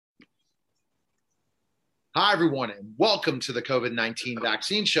Hi, everyone, and welcome to the COVID-19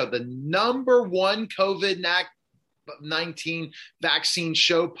 Vaccine Show, the number one COVID-19 vaccine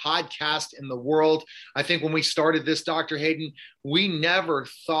show podcast in the world. I think when we started this, Dr. Hayden, we never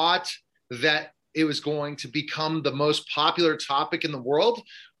thought that it was going to become the most popular topic in the world,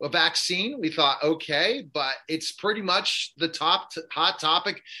 a vaccine. We thought, okay, but it's pretty much the hot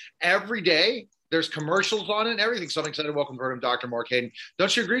topic every day. There's commercials on it and everything. So I'm excited to welcome Dr. Mark Hayden.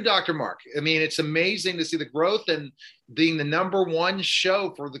 Don't you agree, Dr. Mark? I mean, it's amazing to see the growth and being the number one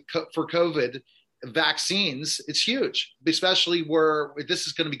show for COVID vaccines. It's huge, especially where this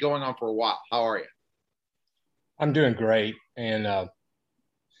is going to be going on for a while. How are you? I'm doing great. And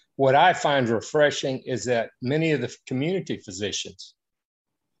what I find refreshing is that many of the community physicians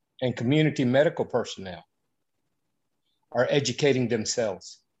and community medical personnel are educating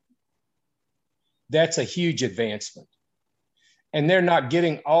themselves. That's a huge advancement. And they're not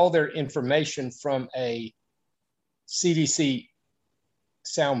getting all their information from a CDC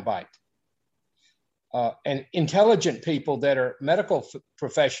soundbite. And intelligent people that are medical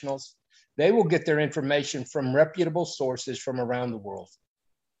professionals, they will get their information from reputable sources from around the world.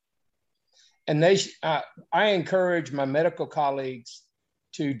 And I encourage my medical colleagues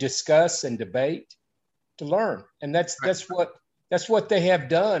to discuss and debate, to learn. And that's what they have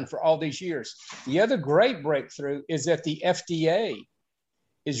done for all these years. The other great breakthrough is that the FDA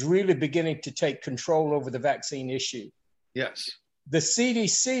is really beginning to take control over the vaccine issue. Yes. The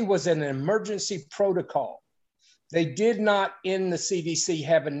CDC was an emergency protocol. They did not in the CDC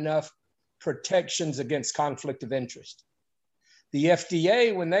have enough protections against conflict of interest. The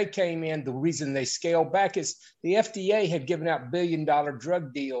FDA, when they came in, the reason they scaled back is the FDA had given out billion-dollar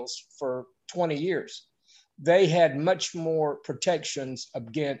drug deals for 20 years. They had much more protections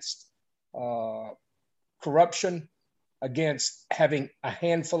against corruption, against having a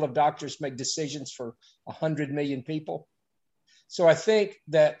handful of doctors make decisions for 100 million people. So I think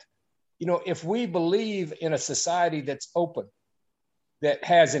that, if we believe in a society that's open, that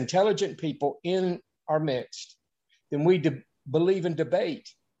has intelligent people in our midst, then we believe in debate.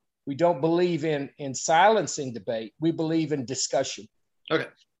 We don't believe in silencing debate. We believe in discussion. Okay.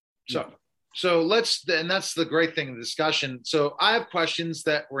 So and that's the great thing in the discussion. So I have questions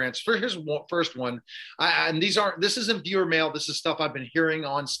that were answered. Here's first one. This isn't viewer mail. This is stuff I've been hearing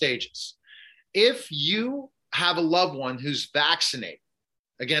on stages. If you have a loved one who's vaccinated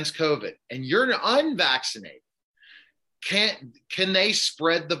against COVID and you're unvaccinated, can they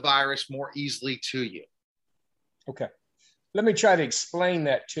spread the virus more easily to you? Okay. Let me try to explain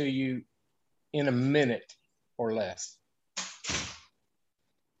that to you in a minute or less.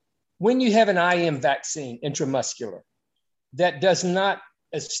 When you have an IM vaccine, intramuscular, that does not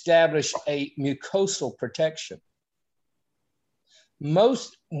establish a mucosal protection.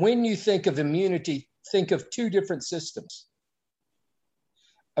 When you think of immunity, think of two different systems.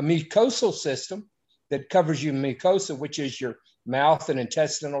 A mucosal system that covers your mucosa, which is your mouth and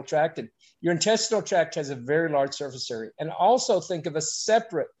intestinal tract. And your intestinal tract has a very large surface area. And also think of a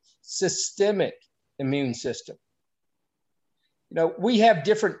separate systemic immune system. We have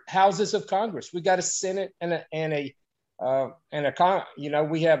different houses of Congress. We got a Senate we have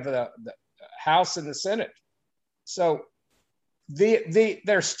the House and the Senate. So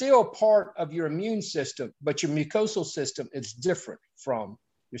they're still part of your immune system, but your mucosal system is different from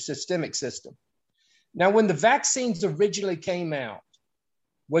your systemic system. Now, when the vaccines originally came out,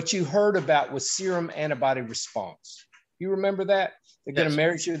 what you heard about was serum antibody response. You remember that? They're going to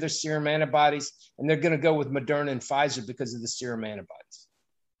measure their serum antibodies, and they're going to go with Moderna and Pfizer because of the serum antibodies.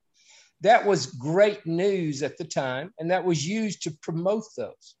 That was great news at the time, and that was used to promote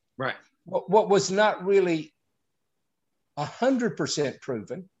those. Right. What was not really 100%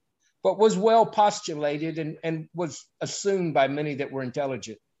 proven, but was well postulated and was assumed by many that were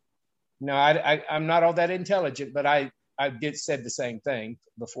intelligent. Now, I'm not all that intelligent, but I said the same thing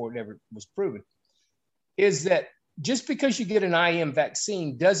before it ever was proven, is that just because you get an IM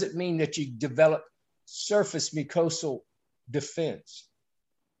vaccine doesn't mean that you develop surface mucosal defense.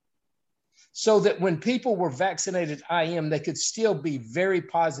 So that when people were vaccinated IM, they could still be very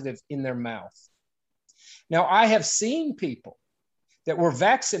positive in their mouth. Now, I have seen people that were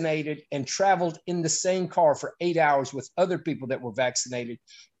vaccinated and traveled in the same car for 8 hours with other people that were vaccinated.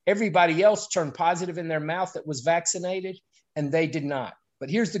 Everybody else turned positive in their mouth that was vaccinated, and they did not. But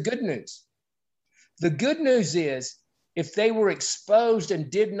here's the good news. The good news is if they were exposed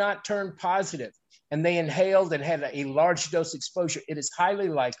and did not turn positive and they inhaled and had a large dose exposure, it is highly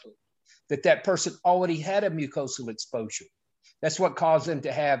likely that that person already had a mucosal exposure. That's what caused them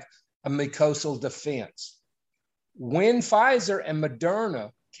to have a mucosal defense. When Pfizer and Moderna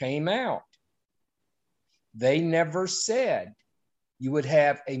came out, They never said you would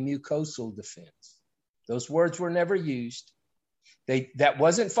have a mucosal defense. Those words were never used. That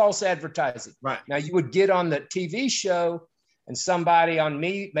wasn't false advertising. Right. Now, you would get on the TV show and somebody on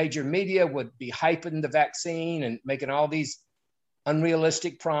major media would be hyping the vaccine and making all these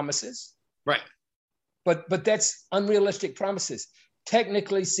unrealistic promises. Right. But that's unrealistic promises.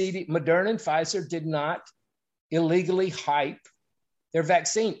 Technically, Moderna and Pfizer did not illegally hype their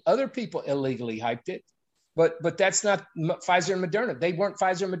vaccine. Other people illegally hyped it, but that's not Pfizer and Moderna. They weren't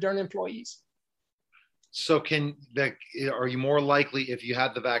Pfizer and Moderna employees. So are you more likely if you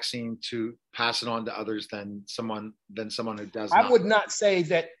had the vaccine to pass it on to others than someone who does not? I would not say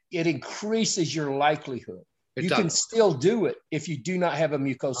that it increases your likelihood. You can still do it if you do not have a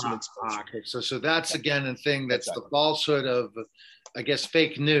mucosal exposure. Okay. So that's again a thing that's the falsehood of, I guess,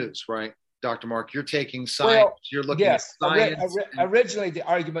 fake news, right? Dr. Mark, you're taking science, you're looking at science. Originally, the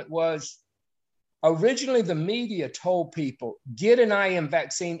argument was, the media told people, get an IM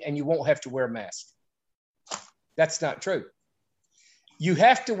vaccine and you won't have to wear a mask. That's not true. You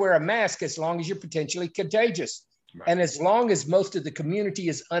have to wear a mask as long as you're potentially contagious. Right. And as long as most of the community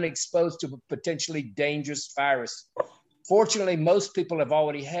is unexposed to a potentially dangerous virus. Fortunately, most people have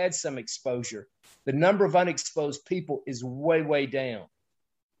already had some exposure. The number of unexposed people is way, way down.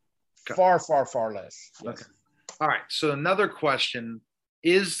 Okay. Far, far, far less. Yes. Okay. All right. So another question,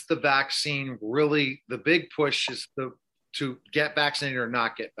 is the vaccine really, the big push is to get vaccinated or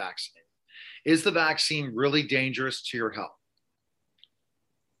not get vaccinated? Is the vaccine really dangerous to your health?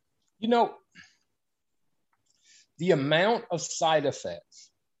 You know, the amount of side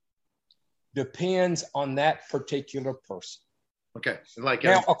effects depends on that particular person. Okay.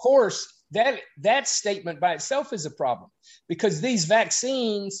 Now, of course, that statement by itself is a problem because these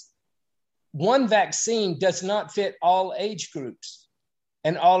vaccines, one vaccine does not fit all age groups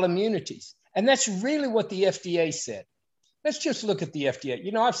and all immunities. And that's really what the FDA said. Let's just look at the FDA.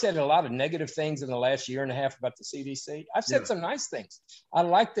 You know, I've said a lot of negative things in the last year and a half about the CDC. I've said some nice things. I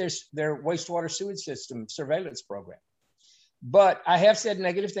like their wastewater sewage system surveillance program. But I have said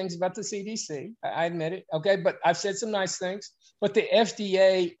negative things about the CDC. I admit it. Okay, but I've said some nice things. But the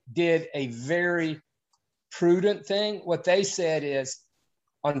FDA did a very prudent thing. What they said is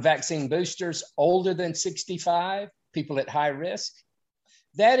on vaccine boosters, older than 65, people at high risk,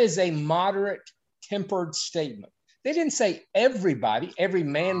 that is a moderate, tempered statement. They didn't say everybody, every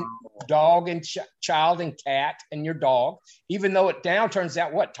man, dog, and child, and cat, and your dog, even though it now turns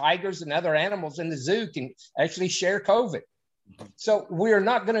out tigers and other animals in the zoo can actually share COVID. So we're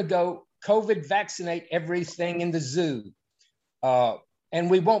not going to go COVID vaccinate everything in the zoo. And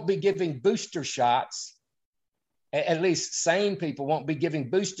we won't be giving booster shots. At least sane people won't be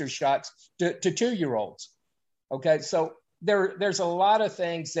giving booster shots to 2-year-olds. Okay, so there's a lot of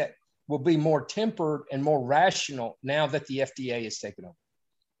things that will be more tempered and more rational now that the FDA is taken over.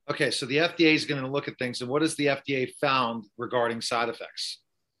 Okay, so the FDA is going to look at things. And what has the FDA found regarding side effects?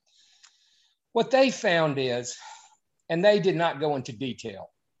 What they found is, and they did not go into detail,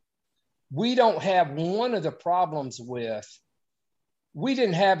 we don't have one of the problems with, we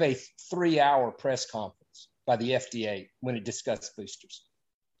didn't have a 3-hour press conference by the FDA when it discussed boosters.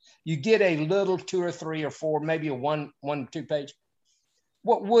 You get a little 2 or 3 or 4, maybe a one 2 page.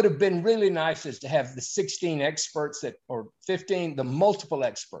 What would have been really nice is to have the 16 experts or 15, the multiple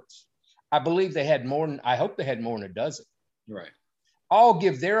experts. I believe they had I hope they had more than a dozen. Right. All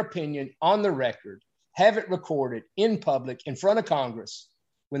give their opinion on the record, have it recorded in public in front of Congress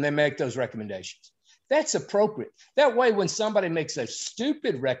when they make those recommendations. That's appropriate. That way, when somebody makes a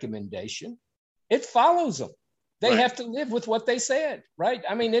stupid recommendation, it follows them. They have to live with what they said, right?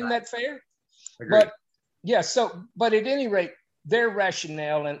 I mean, isn't that fair? Agreed. But at any rate, their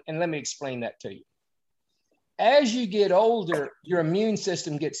rationale, and let me explain that to you. As you get older, your immune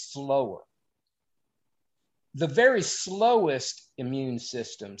system gets slower. The very slowest immune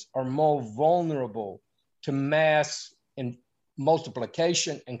systems are more vulnerable to mass and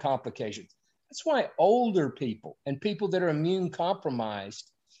multiplication and complications. That's why older people and people that are immune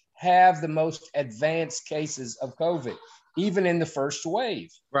compromised have the most advanced cases of COVID, even in the first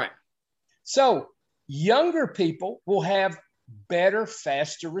wave. Right. So younger people will have better,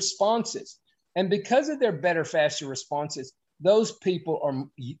 faster responses. And because of their better, faster responses, those people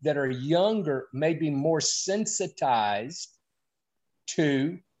that are younger may be more sensitized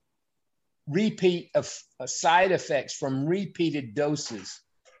to repeat of side effects from repeated doses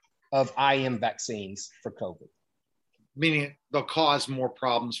of IM vaccines for COVID. Meaning they'll cause more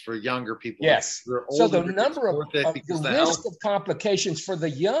problems for younger people. Yes. So the number of the risk of complications for the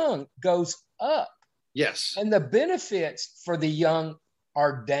young goes up. Yes. And the benefits for the young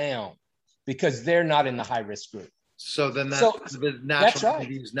are down. because they're not in the high risk group. So then the natural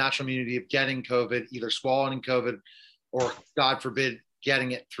immunity of getting COVID, either swallowing COVID or, God forbid,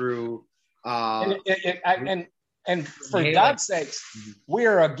 getting it through. And for God's sakes, we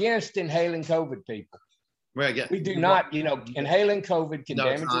are against inhaling COVID, people. Right, we do not, inhaling COVID can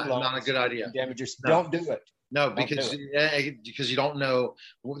damage your lungs. Not a good idea. Don't do it. No, because you don't know.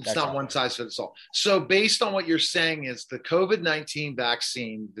 It's not one size fits all. So based on what you're saying is the COVID-19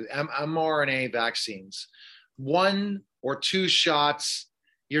 vaccine, the mRNA vaccines, 1 or 2 shots,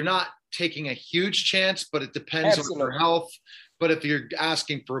 you're not taking a huge chance, but it depends on your health. But if you're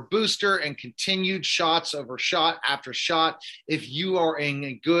asking for a booster and continued shots over shot after shot, if you are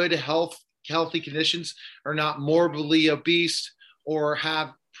in good healthy conditions, are not morbidly obese or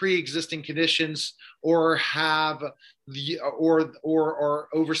have pre-existing conditions or have or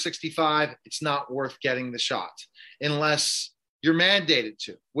over 65, it's not worth getting the shot unless you're mandated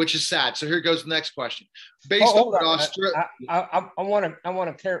to, which is sad. So here goes the next question. Based on Australia, I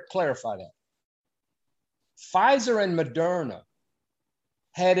want to clarify that. Pfizer and Moderna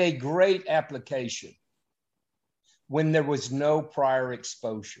had a great application when there was no prior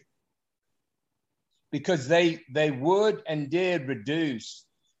exposure, because they would and did reduce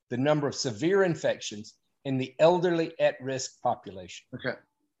the number of severe infections in the elderly at-risk population. Okay.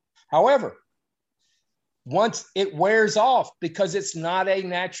 However, once it wears off, because it's not a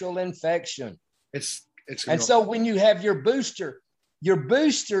natural infection. And so when you have your booster, your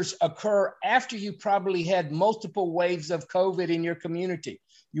boosters occur after you probably had multiple waves of COVID in your community.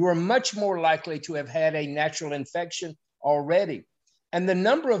 You are much more likely to have had a natural infection already. And the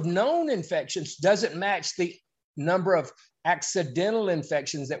number of known infections doesn't match the number of accidental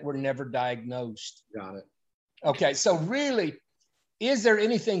infections that were never diagnosed. Got it. Okay, so really, is there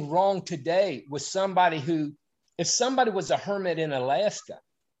anything wrong today with somebody who, if somebody was a hermit in Alaska,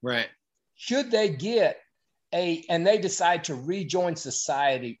 right, should they get and they decide to rejoin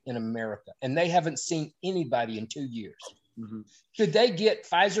society in America, and they haven't seen anybody in 2 years, should they get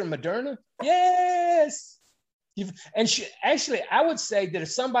Pfizer and Moderna? Yes. Actually, I would say that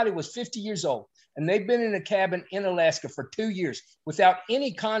if somebody was 50 years old and they've been in a cabin in Alaska for 2 years without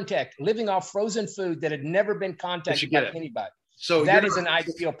any contact, living off frozen food that had never been contacted by anybody, so that is an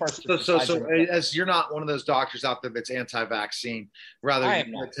ideal person. So as you're not one of those doctors out there that's anti-vaccine, rather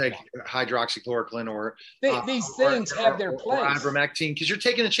you take hydroxychloroquine or these things have their place, or ivermectin, because you're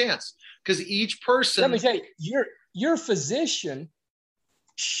taking a chance. Because each person, let me tell you, your physician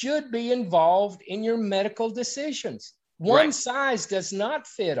should be involved in your medical decisions. One size does not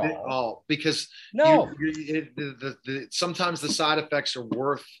fit all. Because sometimes the side effects are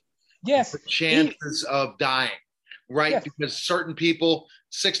worth the chances of dying. Right? Yes. Because certain people,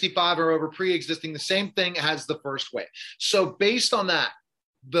 65 or over, pre-existing, the same thing has the first wave. So based on that,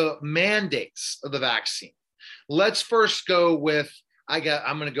 the mandates of the vaccine, let's first go with, I'm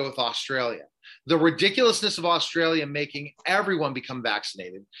going to go with Australia. The ridiculousness of Australia making everyone become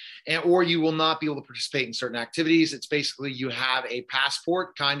vaccinated, or you will not be able to participate in certain activities. It's basically you have a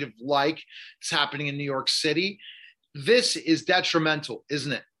passport, kind of like it's happening in New York City. This is detrimental,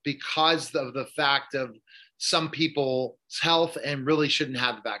 isn't it? Because of the fact of some people's health and really shouldn't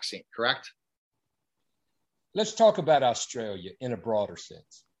have the vaccine, correct? Let's talk about Australia in a broader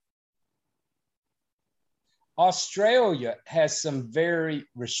sense. Australia has some very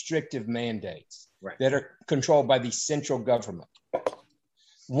restrictive mandates that are controlled by the central government.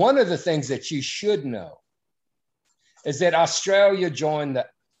 One of the things that you should know is that Australia joined the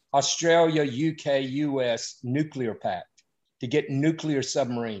Australia, UK, US nuclear pact to get nuclear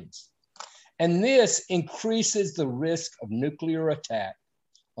submarines. And this increases the risk of nuclear attack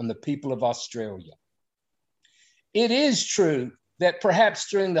on the people of Australia. It is true that perhaps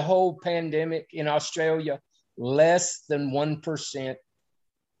during the whole pandemic in Australia, less than 1%,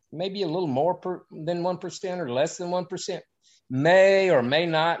 maybe a little more than 1% or less than 1%, may or may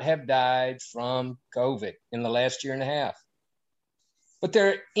not have died from COVID in the last year and a half. But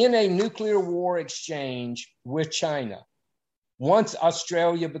they're in a nuclear war exchange with China. Once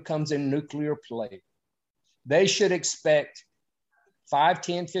Australia becomes a nuclear plate, they should expect 5,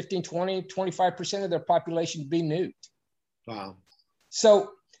 10, 15, 20, 25% of their population to be nuked. Wow. So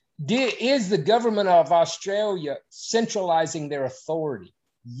is the government of Australia centralizing their authority?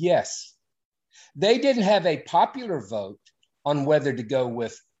 Yes. They didn't have a popular vote on whether to go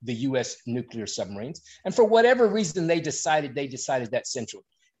with the US nuclear submarines. And for whatever reason they decided that centrally.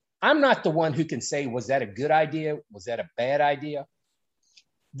 I'm not the one who can say, was that a good idea? Was that a bad idea?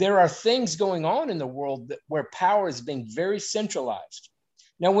 There are things going on in the world where power is being very centralized.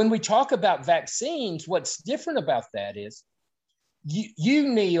 Now, when we talk about vaccines, what's different about that is You,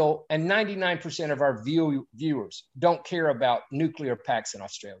 Neil, and 99% of our viewers don't care about nuclear pacts in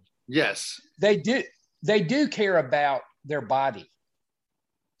Australia. Yes. They do care about their body.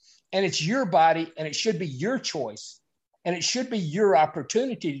 And it's your body, and it should be your choice. And it should be your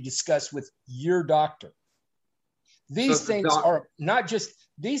opportunity to discuss with your doctor. These things are not just,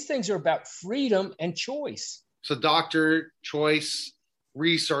 these things are about freedom and choice. So doctor, choice,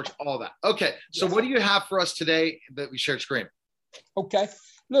 research, all that. Okay. So what do you have for us today that we shared screen? Okay.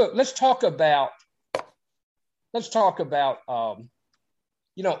 Look, let's talk about,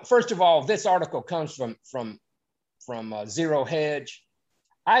 first of all, this article comes from Zero Hedge.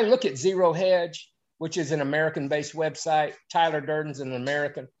 I look at Zero Hedge, which is an American-based website. Tyler Durden's an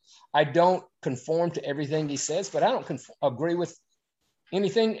American. I don't conform to everything he says, but I don't agree with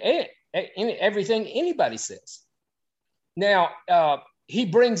everything anybody says. Now, he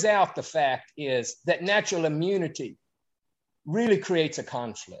brings out the fact is that natural immunity really creates a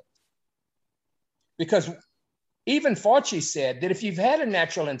conflict. Because even Fauci said that if you've had a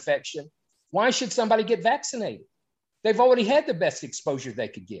natural infection, why should somebody get vaccinated? They've already had the best exposure they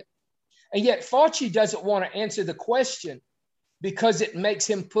could get. And yet Fauci doesn't want to answer the question because it makes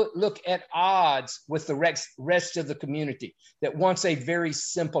him look at odds with the rest of the community that wants a very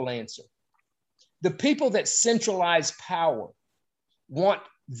simple answer. The people that centralize power want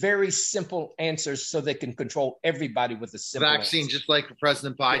very simple answers so they can control everybody with a simple vaccine, answer. Just like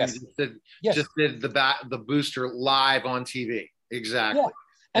President Biden just did the booster live on TV. Exactly. Yeah.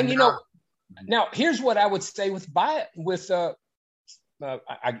 And now here's what I would say with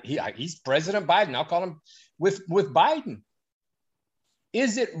he's President Biden. I'll call him with Biden.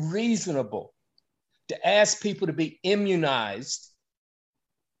 Is it reasonable to ask people to be immunized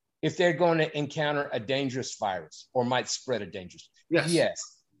if they're going to encounter a dangerous virus or might spread a dangerous? Yes.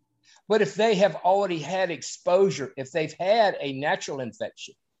 But if they have already had exposure, if they've had a natural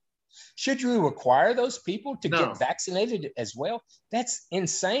infection, should you require those people to get vaccinated as well? That's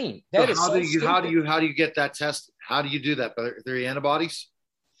insane. How do you get that tested? How do you do that? Through antibodies?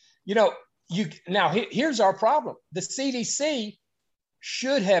 Here's our problem. The CDC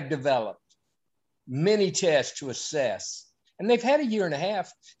should have developed many tests to assess, and they've had a year and a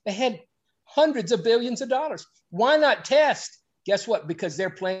half. They had hundreds of billions of dollars. Why not test? Guess what? Because they're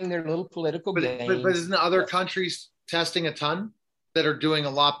playing their little political game. But isn't other countries testing a ton that are doing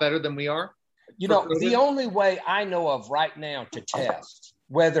a lot better than we are? The only way I know of right now to test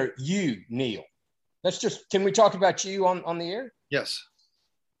whether you, Neil, can we talk about you on the air? Yes.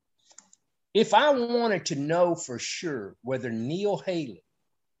 If I wanted to know for sure whether Neil Haley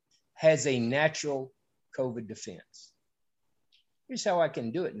has a natural COVID defense, here's how I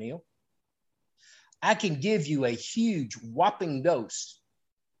can do it, Neil. I can give you a huge whopping dose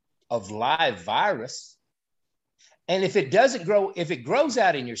of live virus. And if it grows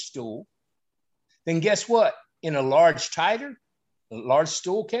out in your stool, then guess what? In a large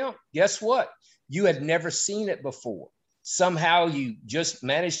stool count, guess what? You had never seen it before. Somehow you just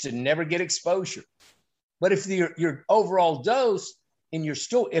managed to never get exposure. But if your overall dose in your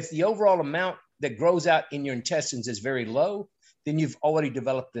stool, if the overall amount that grows out in your intestines is very low, then you've already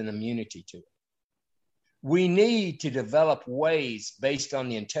developed an immunity to it. We need to develop ways based on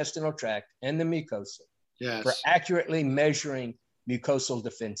the intestinal tract and the mucosa for accurately measuring mucosal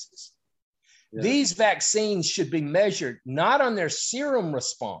defenses. Yes. These vaccines should be measured not on their serum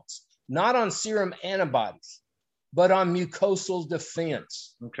response, not on serum antibodies, but on mucosal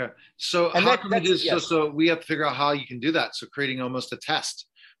defense. Okay. So so we have to figure out how you can do that. So creating almost a test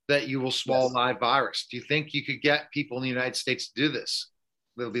that you will swallow live virus. Do you think you could get people in the United States to do this?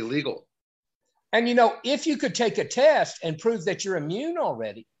 That'll be legal. And if you could take a test and prove that you're immune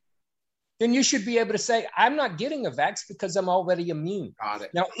already, then you should be able to say, I'm not getting a vax because I'm already immune. Got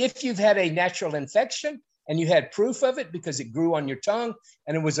it. Now, if you've had a natural infection and you had proof of it because it grew on your tongue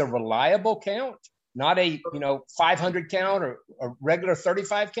and it was a reliable count, not a 500 count or a regular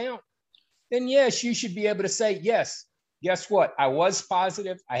 35 count, then yes, you should be able to say, yes, guess what? I was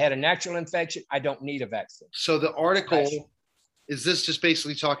positive. I had a natural infection. I don't need a vaccine. So the article, is this just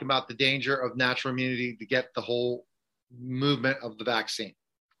basically talking about the danger of natural immunity to get the whole movement of the vaccine?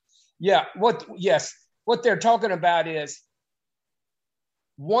 Yeah. What they're talking about is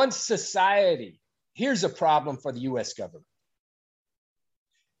once society, here's a problem for the U.S. government.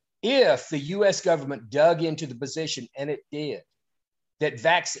 If the U.S. government dug into the position, and it did,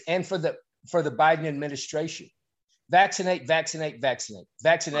 and for the Biden administration, vaccinate.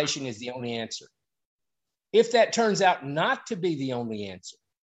 Vaccination is the only answer. If that turns out not to be the only answer,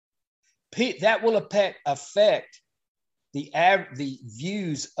 that will affect the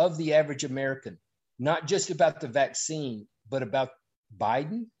views of the average American, not just about the vaccine, but about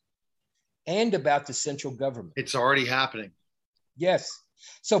Biden and about the central government. It's already happening. Yes.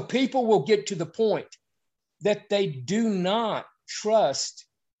 So people will get to the point that they do not trust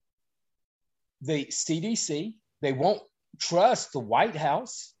the CDC. They won't trust the White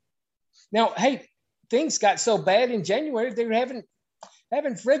House. Now, hey, things got so bad in January, they were having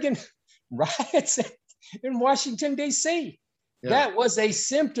friggin' riots in Washington, D.C. Yeah. That was a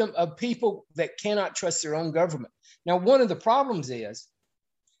symptom of people that cannot trust their own government. Now, one of the problems is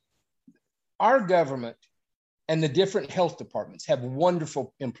our government and the different health departments have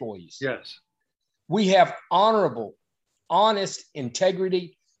wonderful employees. Yes. We have honorable, honest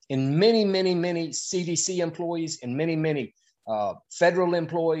integrity in many, many, many CDC employees, and many, many federal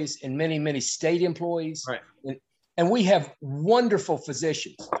employees, and many, many state employees. Right. And we have wonderful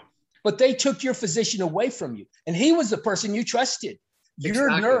physicians, but they took your physician away from you. And he was the person you trusted.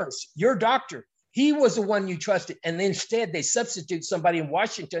 Your nurse, your doctor, he was the one you trusted. And instead they substitute somebody in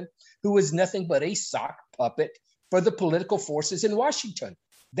Washington who is nothing but a sock puppet for the political forces in Washington.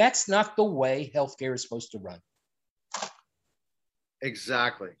 That's not the way healthcare is supposed to run.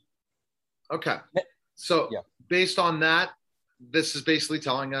 Exactly. Okay. So based on that, this is basically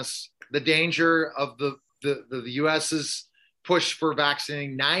telling us the danger of the US's push for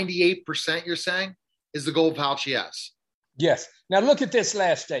vaccinating. 98%, you're saying, is the goal Fauci has. Yes. Now look at this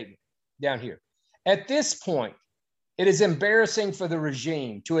last statement down here. At this point, it is embarrassing for the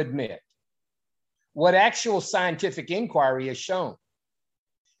regime to admit what actual scientific inquiry has shown,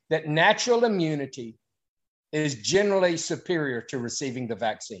 that natural immunity is generally superior to receiving the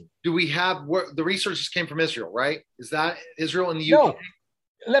vaccine. Do we have the research just came from Israel, right? Is that Israel and the UK? No.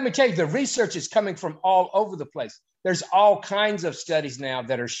 Let me tell you, the research is coming from all over the place. There's all kinds of studies now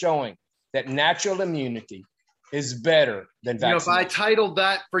that are showing that natural immunity is better than vaccine. If I titled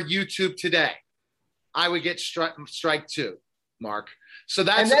that for YouTube today, I would get strike two, Mark. So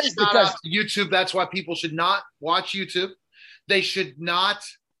that's a shout out to YouTube. That's why people should not watch YouTube. They should not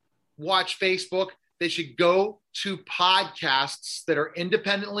watch Facebook. They should go to podcasts that are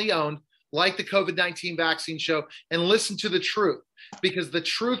independently owned, like the COVID-19 vaccine show, and listen to the truth, because the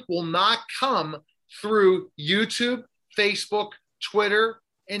truth will not come through YouTube, Facebook, Twitter,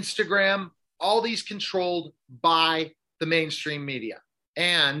 Instagram, all these controlled by the mainstream media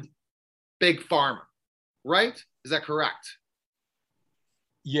and big pharma, right? Is that correct?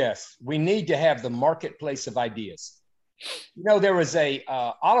 Yes, we need to have the marketplace of ideas. There was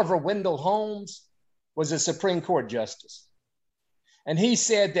Oliver Wendell Holmes was a Supreme Court justice. And he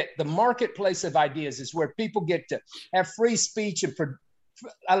said that the marketplace of ideas is where people get to have free speech and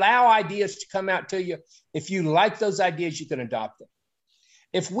allow ideas to come out to you. If you like those ideas, you can adopt them.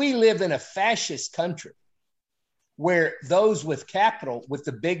 If we live in a fascist country where those with capital, with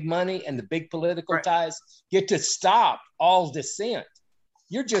the big money and the big political ties, get to stop all dissent,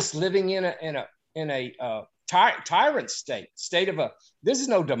 you're just living in a tyrant state of this is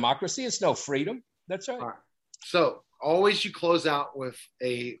no democracy. It's no freedom. That's right. All right. So always you close out with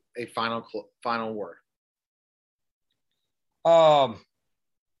a final word. I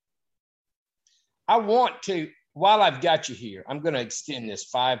want to, while I've got you here, I'm going to extend this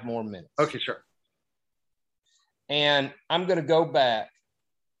 5 more minutes. Okay, sure. And I'm going to go back.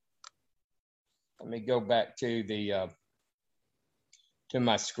 Let me go back to to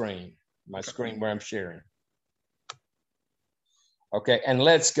my screen where I'm sharing. Okay, and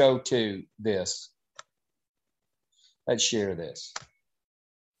let's go to this. Let's share this.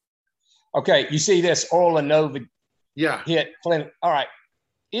 Okay, you see this oral Anova hit Clinton. All right,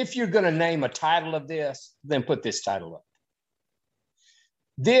 if you're going to name a title of this, then put this title up.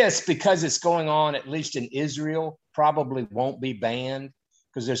 This, because it's going on, at least in Israel, probably won't be banned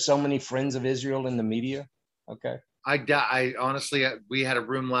because there's so many friends of Israel in the media. Okay. I honestly, we had a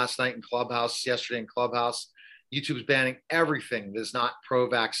room last night in Clubhouse, yesterday in Clubhouse. YouTube's banning everything that's not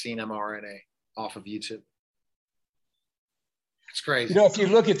pro-vaccine mRNA off of YouTube. It's crazy. If you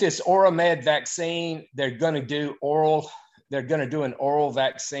look at this Oramed vaccine, they're going to do an oral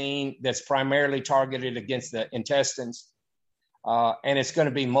vaccine that's primarily targeted against the intestines. And it's going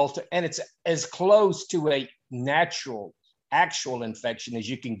to be and it's as close to a natural, actual infection as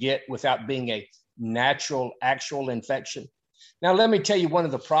you can get without being a natural, actual infection. Now, let me tell you one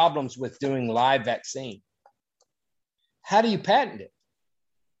of the problems with doing live vaccine. How do you patent it?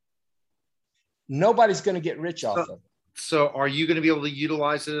 Nobody's going to get rich off of it. So are you going to be able to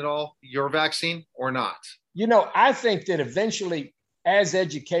utilize it at all, your vaccine, or not? I think that eventually, as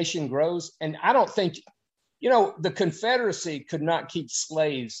education grows, and I don't think, the Confederacy could not keep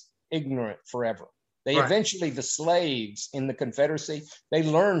slaves ignorant forever. Eventually, the slaves in the Confederacy, they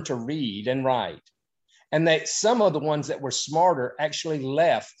learned to read and write. And some of the ones that were smarter actually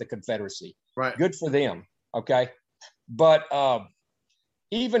left the Confederacy. Right. Good for them. Okay. But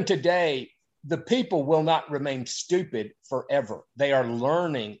even today, the people will not remain stupid forever. They are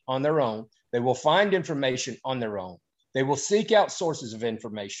learning on their own. They will find information on their own. They will seek out sources of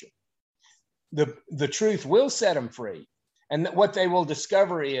information. The truth will set them free. And what they will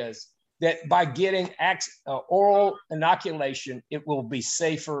discover is that by getting oral inoculation, it will be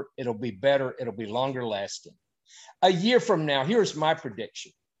safer, it'll be better, it'll be longer lasting. A year from now, here's my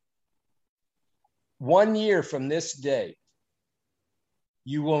prediction. 1 year from this day,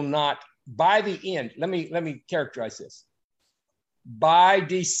 you will not, by the end, let me characterize this. By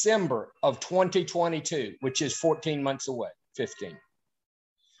December of 2022, which is 14 months away, 15,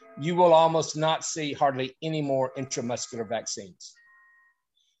 you will almost not see hardly any more intramuscular vaccines.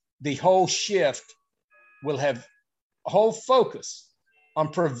 The whole shift will have, whole focus on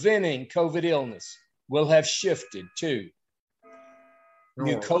preventing COVID illness will have shifted to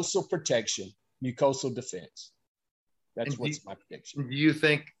mucosal protection, mucosal defense. That's what's my prediction. Do you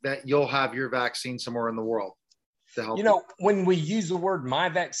think that you'll have your vaccine somewhere in the world to help? You know, when we use the word my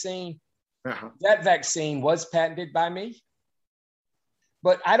vaccine, that vaccine was patented by me,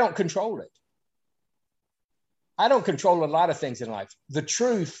 but I don't control it. I don't control a lot of things in life. The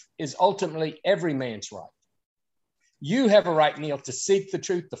truth is ultimately every man's right. You have a right, Neil, to seek the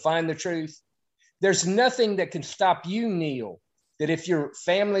truth, to find the truth. There's nothing that can stop you, Neil, that if your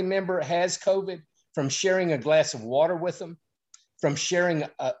family member has COVID, from sharing a glass of water with them, from sharing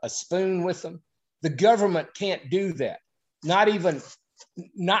a spoon with them. The government can't do that. Not even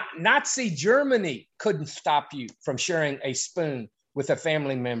Nazi Germany couldn't stop you from sharing a spoon with a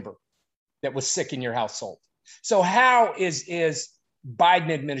family member that was sick in your household. So how is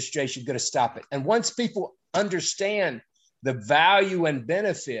Biden administration going to stop it? And once people understand the value and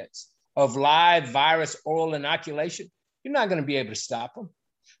benefits of live virus oral inoculation, you're not going to be able to stop them.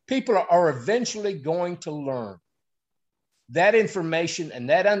 People are eventually going to learn. That information and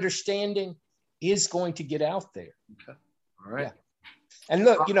that understanding is going to get out there. Okay. All right. Yeah. And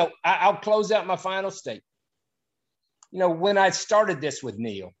look, you know, I'll close out my final statement. You know, when I started this with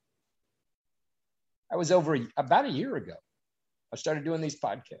Neil, I was about a year ago. I started doing these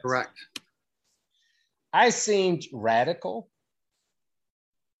podcasts. Correct. I seemed radical.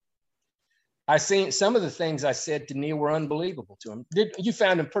 I seen some of the things I said to Neil were unbelievable to him. You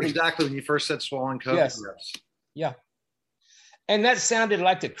found him pretty exactly when you first said swallowing COVID. Yes. Yeah. And that sounded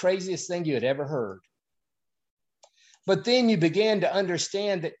like the craziest thing you had ever heard. But then you began to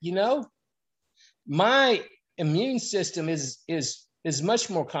understand that, you know, my immune system is much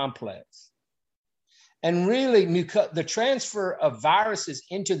more complex. And really, the transfer of viruses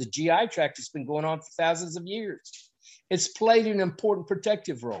into the GI tract has been going on for thousands of years. It's played an important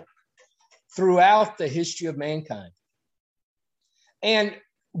protective role throughout the history of mankind. And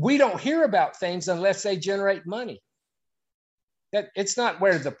we don't hear about things unless they generate money. That it's not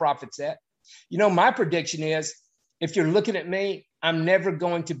where the profit's at. You know, my prediction is, if you're looking at me, I'm never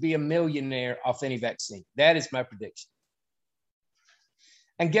going to be a millionaire off any vaccine. That is my prediction.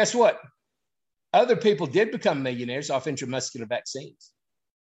 And guess what? Other people did become millionaires off intramuscular vaccines.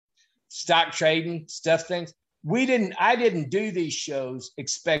 Stock trading, stuff things. I didn't do these shows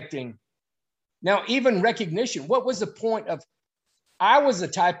expecting. Now, even recognition, what was the point of, I was the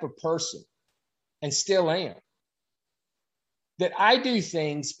type of person, and still am, that I do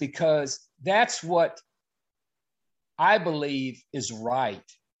things because that's what I believe is right.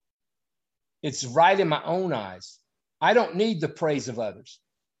 It's right in my own eyes. I don't need the praise of others.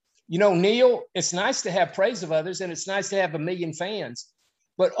 You know, Neil, it's nice to have praise of others and it's nice to have 1 million fans.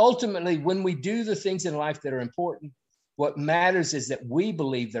 But ultimately, when we do the things in life that are important, what matters is that we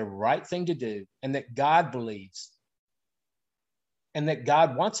believe the right thing to do and that God believes and that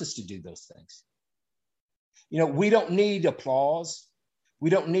God wants us to do those things. You know, we don't need applause. We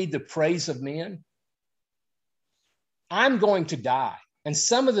don't need the praise of men. I'm going to die. And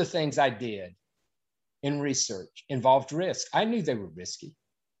some of the things I did in research involved risk. I knew they were risky.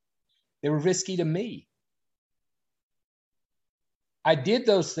 They were risky to me. I did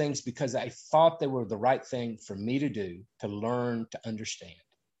those things because I thought they were the right thing for me to do, to learn, to understand.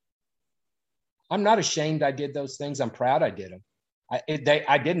 I'm not ashamed I did those things. I'm proud I did them.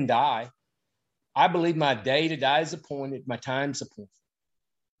 I didn't die. I believe my day to die is appointed, my time's appointed.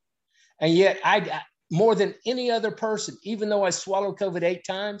 And yet, I more than any other person, even though I swallowed COVID 8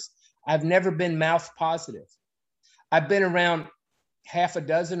 times, I've never been mouth positive. I've been around half a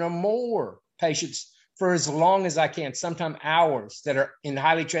dozen or more patients for as long as I can, sometimes hours, that are in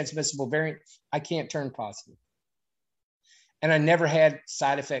highly transmissible variant. I can't turn positive. And I never had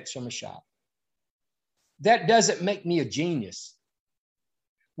side effects from a shot. That doesn't make me a genius.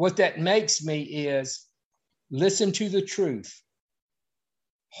 What that makes me is listen to the truth.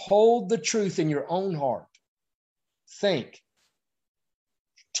 Hold the truth in your own heart. Think.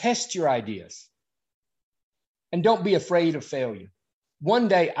 Test your ideas. And don't be afraid of failure. One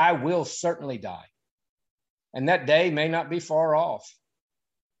day I will certainly die. And that day may not be far off.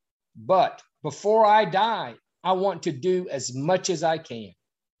 But before I die, I want to do as much as I can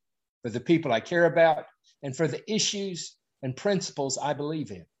for the people I care about and for the issues and principles I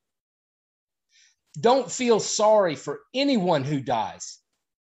believe in. Don't feel sorry for anyone who dies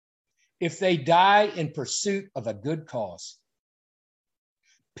if they die in pursuit of a good cause.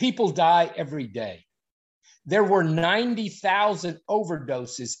 People die every day. There were 90,000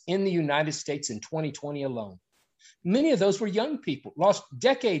 overdoses in the United States in 2020 alone. Many of those were young people, lost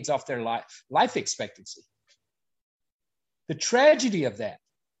decades off their life expectancy. The tragedy of that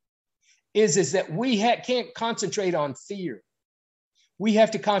is that we can't concentrate on fear. We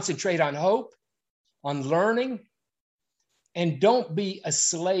have to concentrate on hope, on learning, and don't be a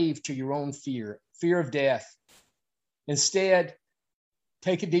slave to your own fear of death. Instead,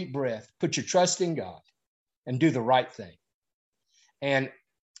 take a deep breath, put your trust in God, and do the right thing. And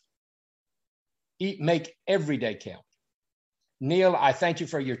make every day count. Neil, I thank you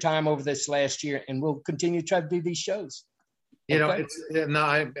for your time over this last year, and we'll continue to try to do these shows. You know,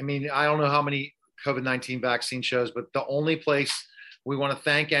 I mean, I don't know how many COVID-19 vaccine shows, but the only place we want to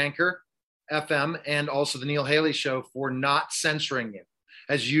thank Anchor FM and also the Neil Haley Show for not censoring you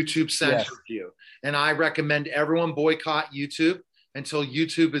as YouTube censored you. And I recommend everyone boycott YouTube until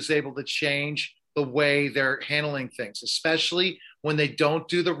YouTube is able to change the way they're handling things, especially when they don't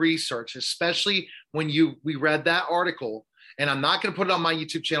do the research, especially when we read that article. And I'm not going to put it on my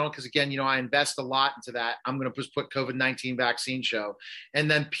YouTube channel because, again, you know, I invest a lot into that. I'm going to just put COVID-19 vaccine show, and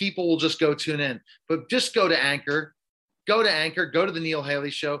then people will just go tune in. But just go to Anchor, go to the Neil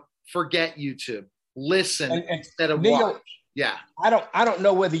Haley Show. Forget YouTube. Listen instead of Neil, watch. Yeah. I don't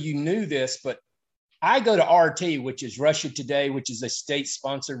know whether you knew this, but I go to RT, which is Russia Today, which is a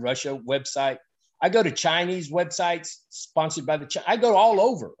state-sponsored Russia website. I go to Chinese websites sponsored by I go all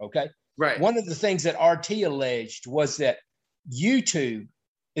over, okay? Right. One of the things that RT alleged was that YouTube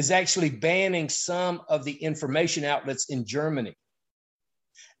is actually banning some of the information outlets in Germany,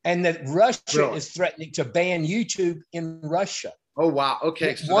 and that Russia is threatening to ban YouTube in Russia. Oh, wow.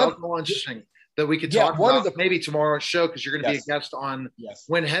 Okay. So that's more interesting that we could talk about maybe tomorrow's show, because you're going to be a guest on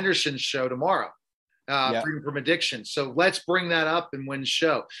Win Henderson's show tomorrow, Freedom from Addiction. So let's bring that up in Win's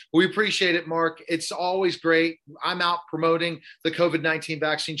show. We appreciate it, Mark. It's always great. I'm out promoting the COVID-19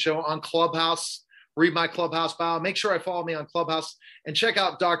 vaccine show on Clubhouse. Read my Clubhouse bio. Make sure I follow me on Clubhouse, and check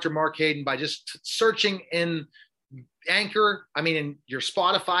out Dr. Mark Hayden by just searching in Anchor. I mean, in your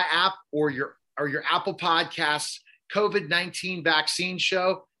Spotify app or your Apple Podcasts, COVID-19 vaccine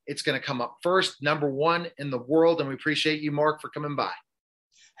show. It's going to come up first, #1 in the world. And we appreciate you, Mark, for coming by.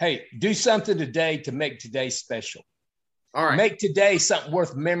 Hey, do something today to make today special. All right. Make today something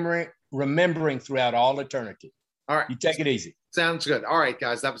worth remembering throughout all eternity. All right. You take it easy. Sounds good. All right,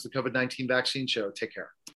 guys. That was the COVID-19 vaccine show. Take care.